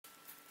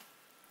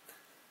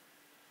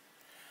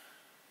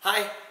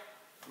Hi,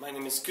 my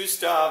name is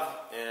Gustav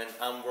and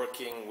I'm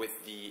working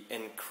with the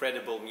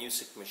Incredible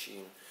Music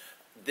Machine.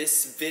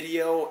 This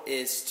video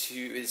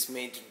is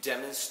made to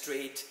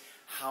demonstrate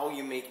how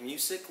you make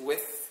music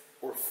with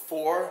or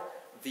for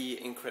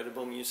the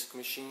Incredible Music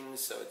Machine.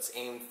 So it's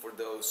aimed for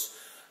those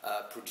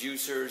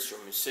producers or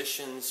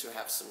musicians who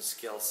have some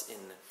skills in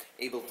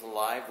Ableton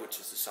Live, which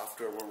is the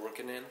software we're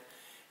working in.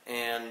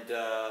 And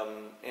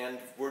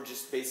we're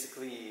just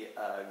basically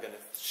going to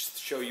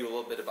show you a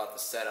little bit about the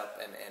setup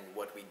and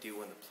what we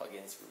do and the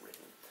plugins we've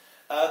written.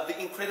 The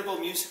Incredible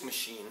Music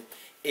Machine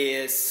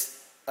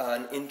is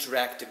an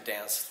interactive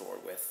dance floor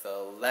with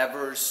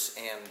levers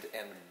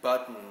and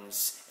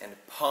buttons and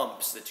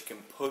pumps that you can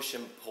push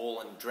and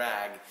pull and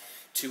drag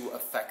to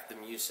affect the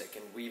music.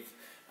 And we've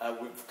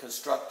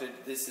constructed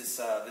this is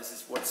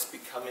what's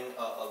becoming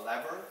a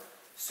lever.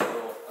 So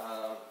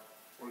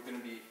we're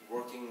going to be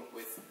working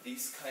with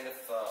these kind of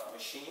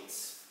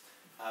machines.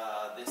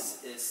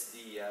 This is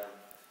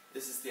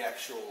the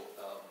actual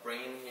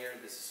brain here.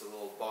 This is a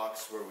little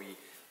box where we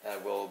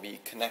will be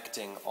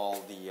connecting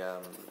all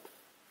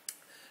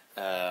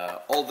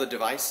the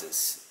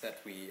devices that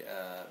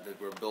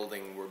we're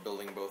building. We're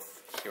building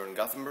both here in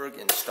Gothenburg,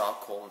 in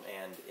Stockholm,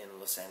 and in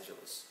Los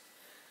Angeles.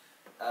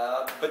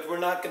 But we're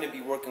not going to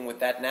be working with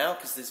that now,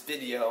 because this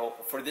video,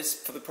 for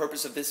the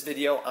purpose of this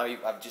video,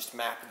 I've just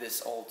mapped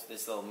this all to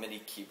this little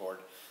MIDI keyboard.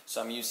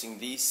 So I'm using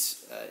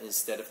these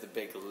instead of the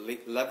big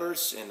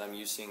levers, and I'm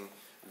using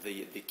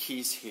the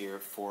keys here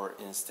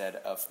instead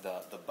of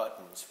the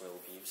buttons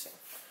we'll be using.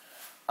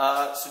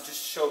 So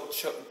just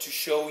to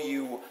show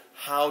you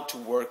how to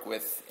work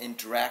with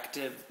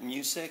interactive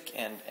music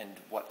and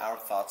what our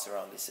thoughts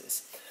around this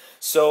is.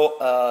 So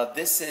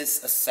this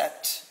is a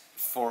set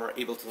for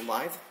Ableton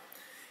Live.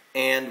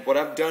 And what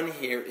I've done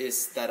here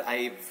is that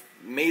I've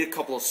made a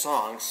couple of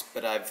songs,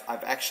 but I've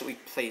actually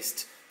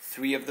placed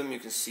 3 of them. You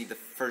can see the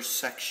first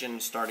section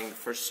starting the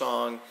first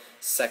song,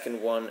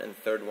 second one, and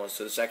third one.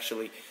 So there's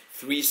actually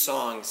 3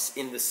 songs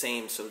in the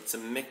same. So it's a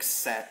mix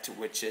set,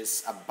 which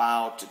is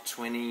about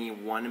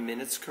 21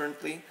 minutes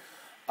currently,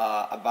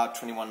 about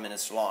 21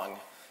 minutes long,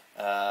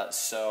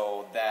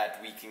 so that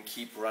we can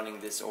keep running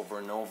this over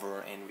and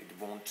over and it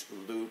won't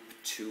loop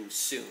too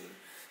soon.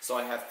 So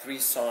I have 3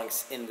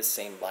 songs in the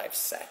same live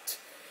set.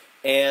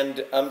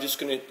 And I'm just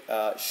going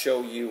to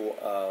show you,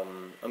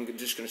 I'm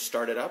just going to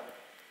start it up.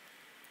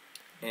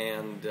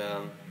 And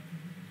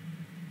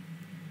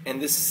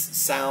this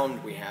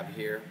sound we have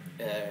here,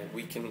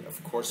 we can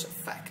of course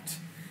affect.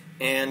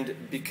 And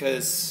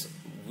because,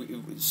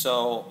 let's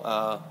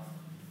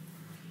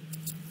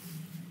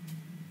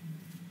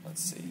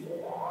see.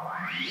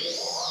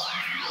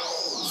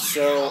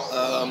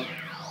 So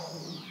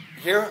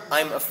here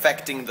I'm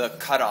affecting the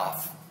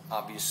cutoff,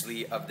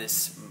 obviously, of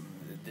this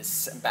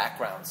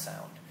background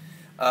sound.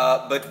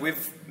 But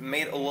we've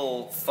made a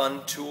little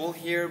fun tool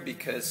here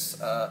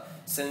because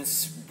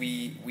since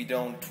we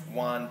don't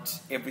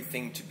want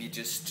everything to be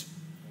just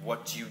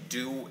what you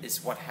do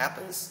is what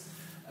happens,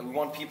 and we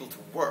want people to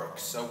work.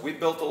 So we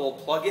built a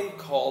little plugin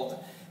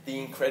called the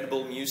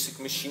Incredible Music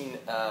Machine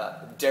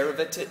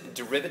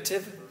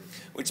Derivative,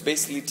 which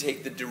basically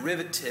take the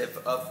derivative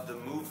of the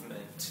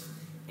movement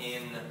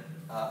in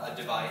a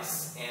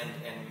device and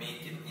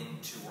make it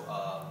into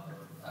a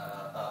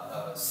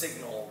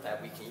signal that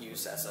we can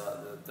use as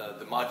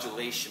the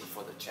modulation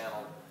for the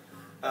channel.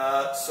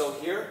 So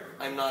here,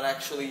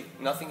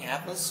 nothing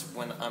happens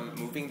when I'm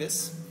moving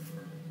this.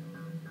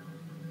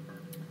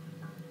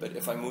 But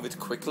if I move it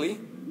quickly,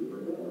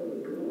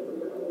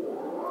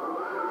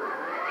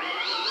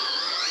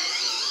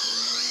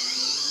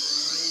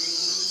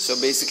 so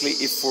basically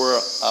if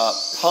we're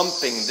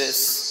pumping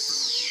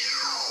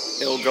this,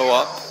 it'll go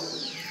up.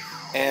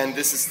 And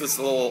this is this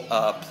little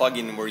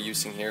plugin we're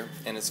using here,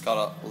 and it's got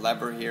a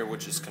lever here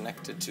which is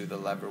connected to the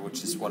lever,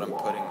 which is what I'm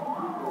putting.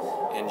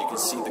 And you can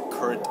see the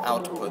current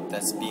output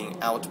that's being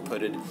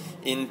outputted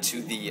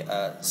into the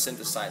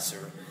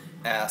synthesizer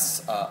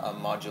as a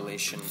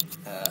modulation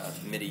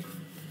MIDI.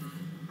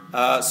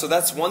 So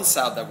that's one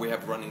sound that we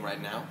have running right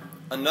now.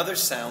 Another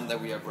sound that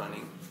we have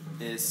running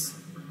is,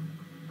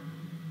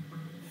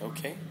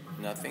 okay,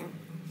 nothing.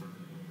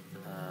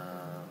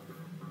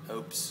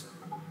 Oops.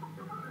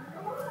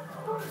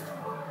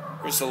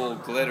 Here's a little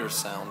glitter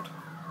sound.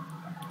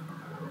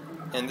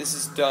 And this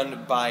is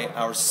done by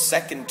our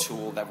second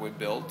tool that we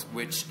built,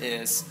 which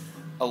is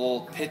a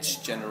little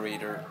pitch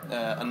generator,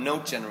 a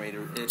note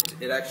generator.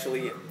 It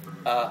actually,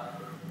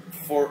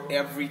 for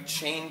every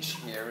change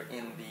here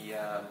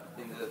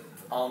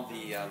on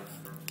the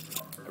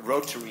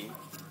rotary,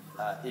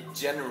 it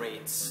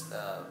generates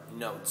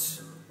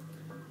notes.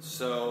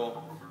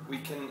 So we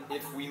can,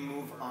 if we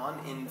move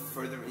on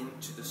further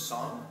into the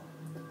song,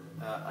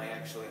 I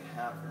actually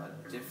have a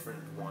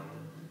different one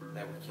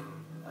that we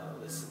can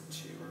listen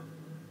to.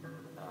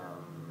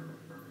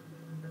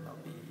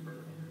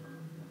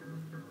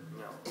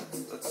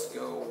 Let's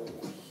go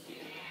here.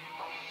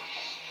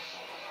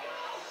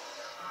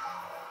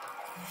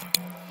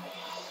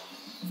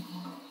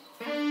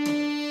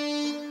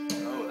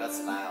 Oh, that's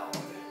loud.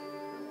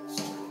 Let's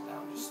turn it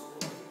down just a little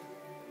bit.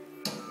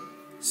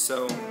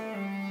 So,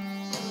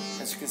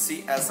 as you can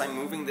see, as I'm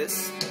moving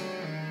this,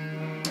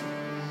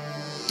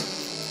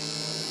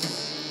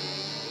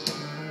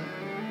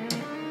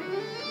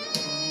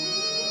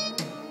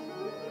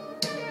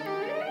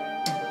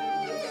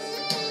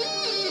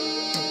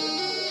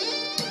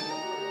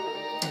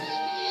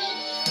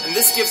 and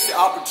this gives the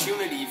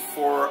opportunity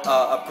for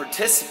a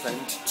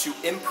participant to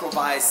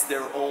improvise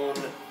their own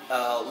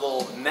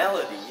little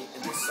melody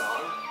in the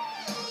song.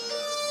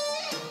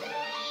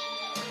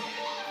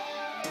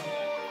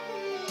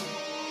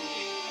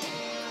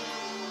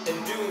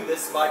 And doing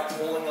this by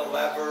pulling a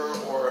lever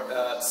or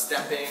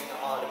stepping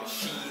on a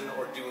machine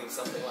or doing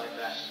something like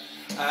that.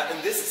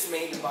 And this is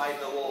made by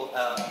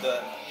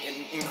the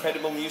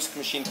incredible music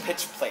machine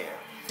Pitch Player.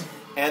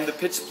 And the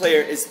Pitch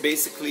Player is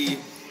basically,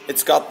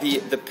 it's got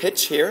the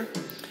pitch here,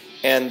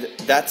 and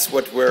that's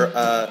what we're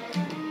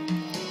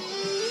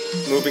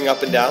moving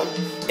up and down.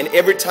 And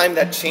every time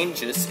that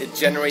changes, it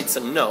generates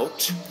a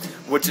note,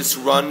 which is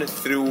run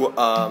through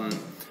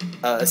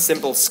a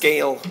simple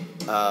scale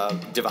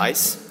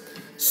device.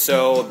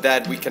 So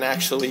that we can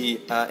actually,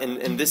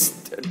 in this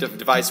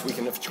device, we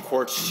can of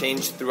course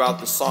change throughout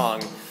the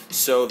song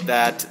so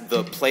that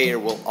the player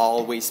will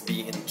always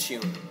be in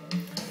tune.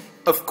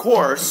 Of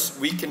course,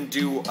 we can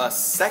do a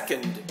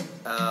second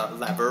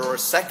lever or a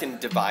second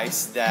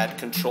device that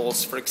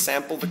controls, for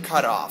example, the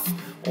cutoff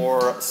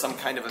or some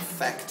kind of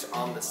effect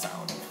on the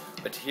sound.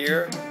 But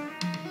here,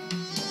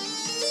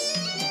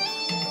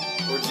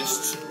 we're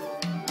just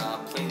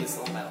playing this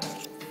little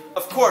melody.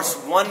 Of course,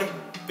 one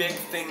big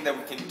thing that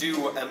we can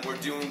do, and we're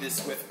doing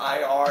this with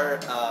IR,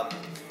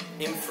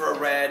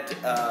 infrared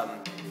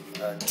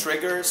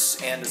triggers,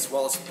 and as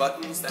well as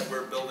buttons that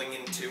we're building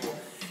into.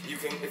 You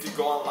can, if you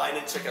go online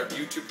and check our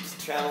YouTube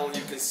channel,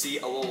 you can see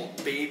a little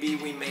baby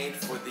we made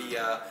for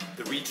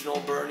the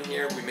regional burn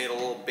here. We made a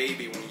little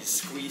baby. When you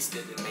squeezed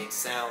it, it made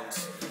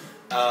sounds.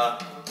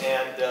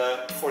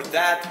 For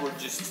that, we're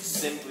just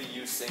simply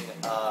using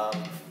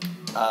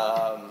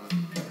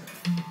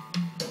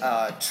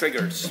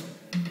triggers.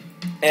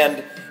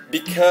 And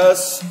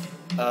because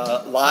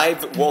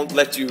Live won't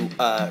let you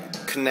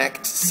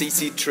connect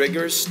CC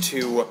triggers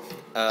to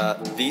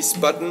these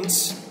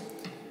buttons,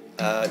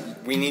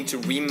 we need to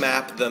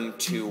remap them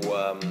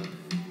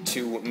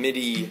to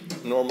MIDI,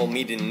 normal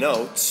MIDI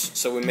notes.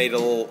 So we made a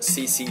little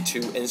CC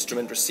to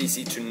instrument or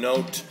CC to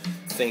note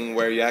thing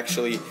where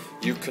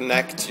you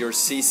connect your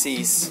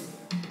CCs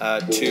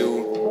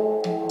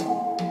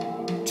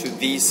to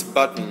these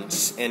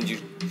buttons, and you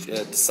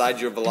decide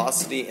your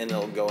velocity, and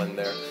it'll go in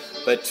there.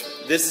 But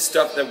this is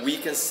stuff that we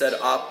can set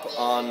up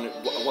on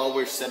while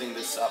we're setting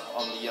this up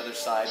on the other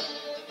side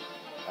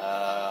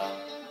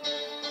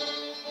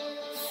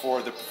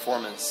for the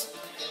performance.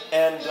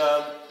 And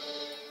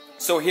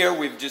so here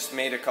we've just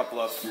made a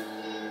couple of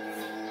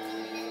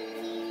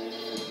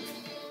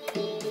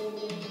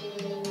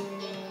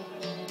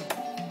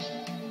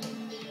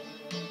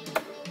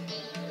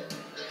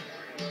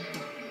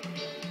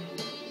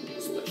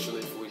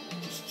especially if we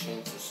just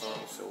change the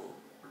song so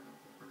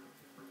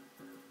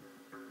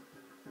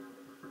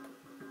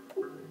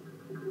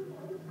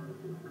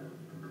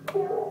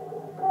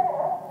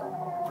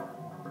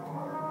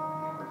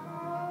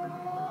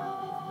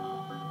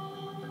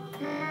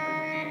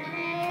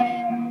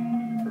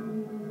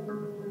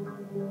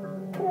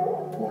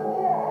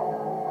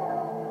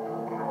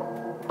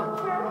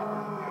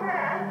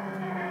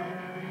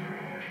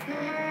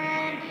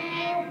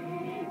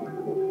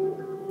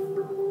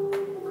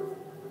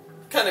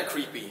kind of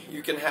creepy.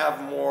 You can have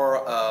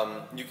more.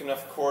 You can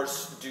of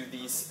course do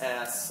these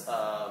as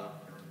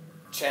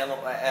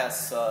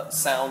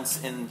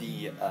sounds in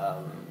the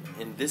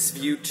in this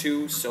view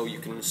too. So you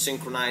can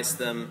synchronize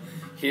them.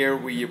 Here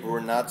we're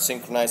not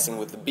synchronizing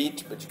with the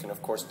beat, but you can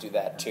of course do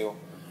that too.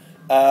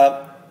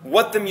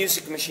 What the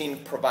music machine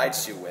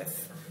provides you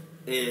with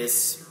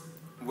is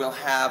we'll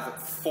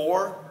have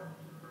 4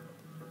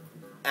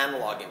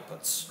 analog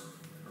inputs.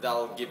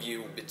 That'll give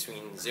you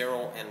between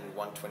 0 and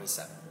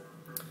 127.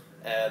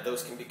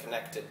 Those can be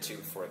connected to,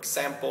 for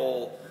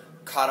example,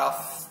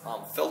 cutoff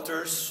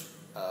filters,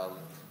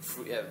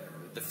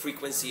 the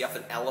frequency of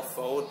an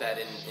LFO that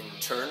in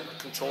turn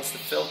controls the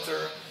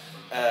filter.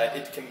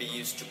 It can be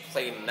used to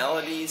play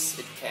melodies.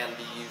 It can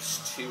be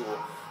used to,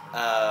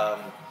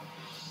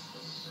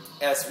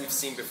 as we've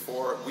seen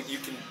before, you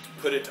can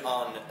put it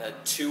on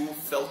 2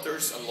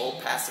 filters, a low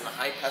pass and a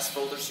high pass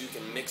filter, so you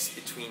can mix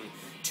between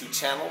 2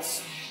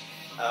 channels.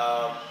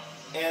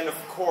 And of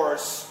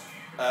course,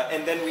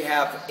 and then we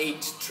have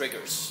 8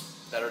 triggers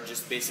that are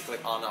just basically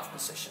on-off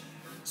position.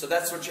 So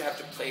that's what you have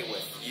to play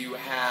with. You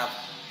have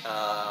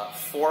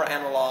 4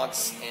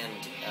 analogs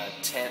and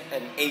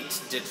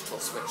 8 digital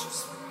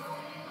switches.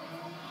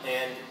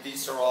 And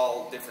these are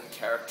all different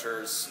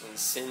characters, and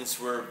since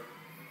we're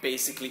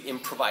basically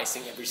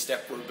improvising every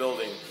step we're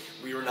building,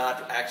 we are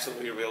not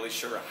actually really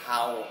sure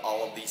how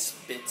all of these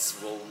bits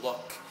will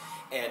look.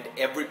 And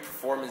every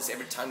performance,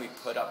 every time we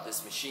put up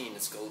this machine,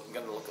 it's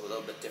going to look a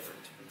little bit different.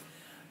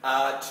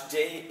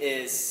 Today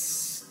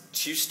is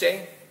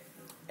Tuesday,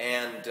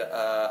 and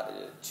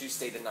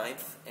Tuesday the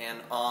 9th,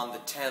 and on the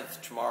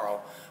 10th, tomorrow,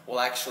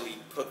 we'll actually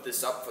put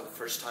this up for the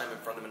first time in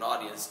front of an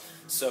audience,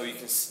 so you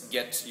can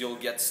you'll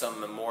get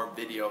some more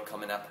video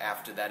coming up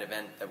after that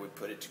event that we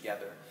put it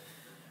together.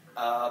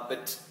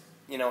 But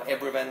you know,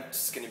 every event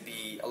is going to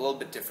be a little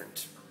bit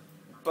different.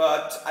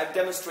 But I've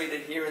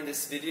demonstrated here in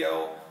this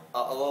video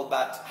a little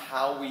about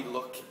how we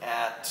look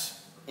at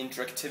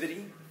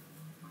interactivity.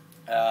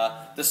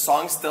 The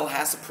song still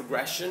has a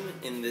progression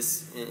in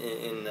this.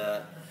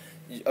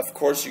 Of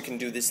course, you can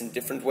do this in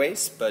different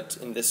ways, but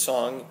in this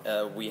song,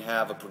 we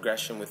have a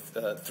progression with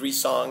 3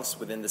 songs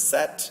within the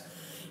set,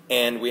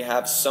 and we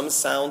have some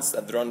sounds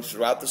that run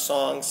throughout the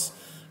songs,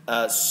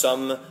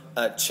 some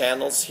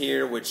channels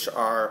here which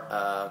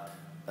are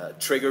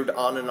triggered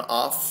on and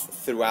off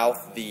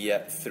throughout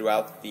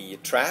the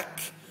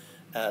track,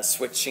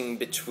 switching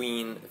the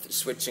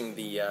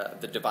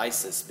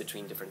devices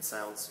between different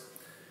sounds.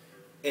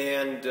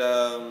 And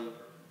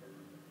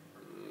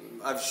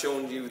I've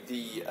shown you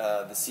the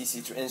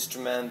CC2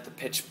 instrument, the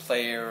pitch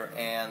player,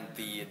 and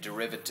the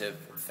derivative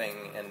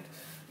thing, and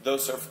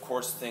those are of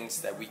course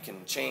things that we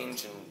can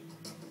change, and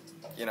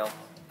you know,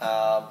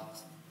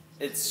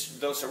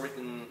 those are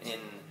written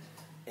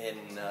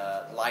in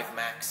Live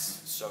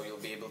Max, so you'll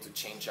be able to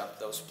change up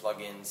those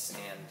plugins,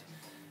 and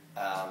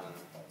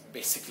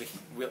basically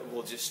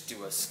we'll just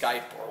do a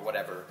Skype or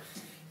whatever.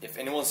 If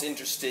anyone's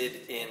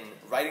interested in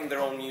writing their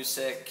own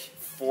music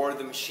for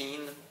the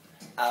machine,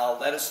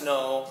 let us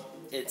know.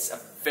 It's a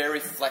very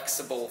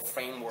flexible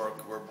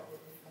framework. We're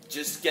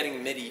just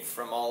getting MIDI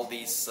from all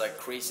these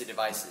crazy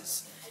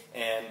devices,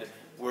 and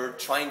we're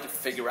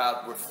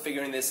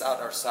figuring this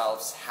out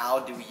ourselves. How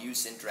do we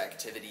use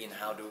interactivity and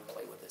how do we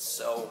play with this?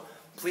 So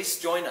please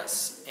join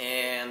us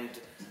and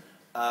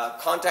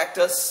contact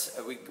us.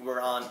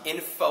 We're on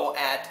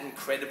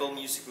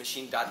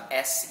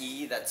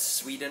info@incrediblemusicmachine.se. That's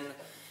Sweden,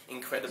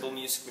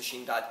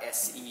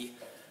 incrediblemusicmachine.se.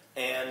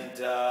 And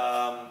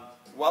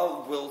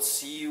well, we'll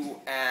see you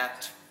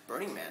at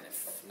Burning Man,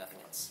 if nothing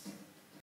else.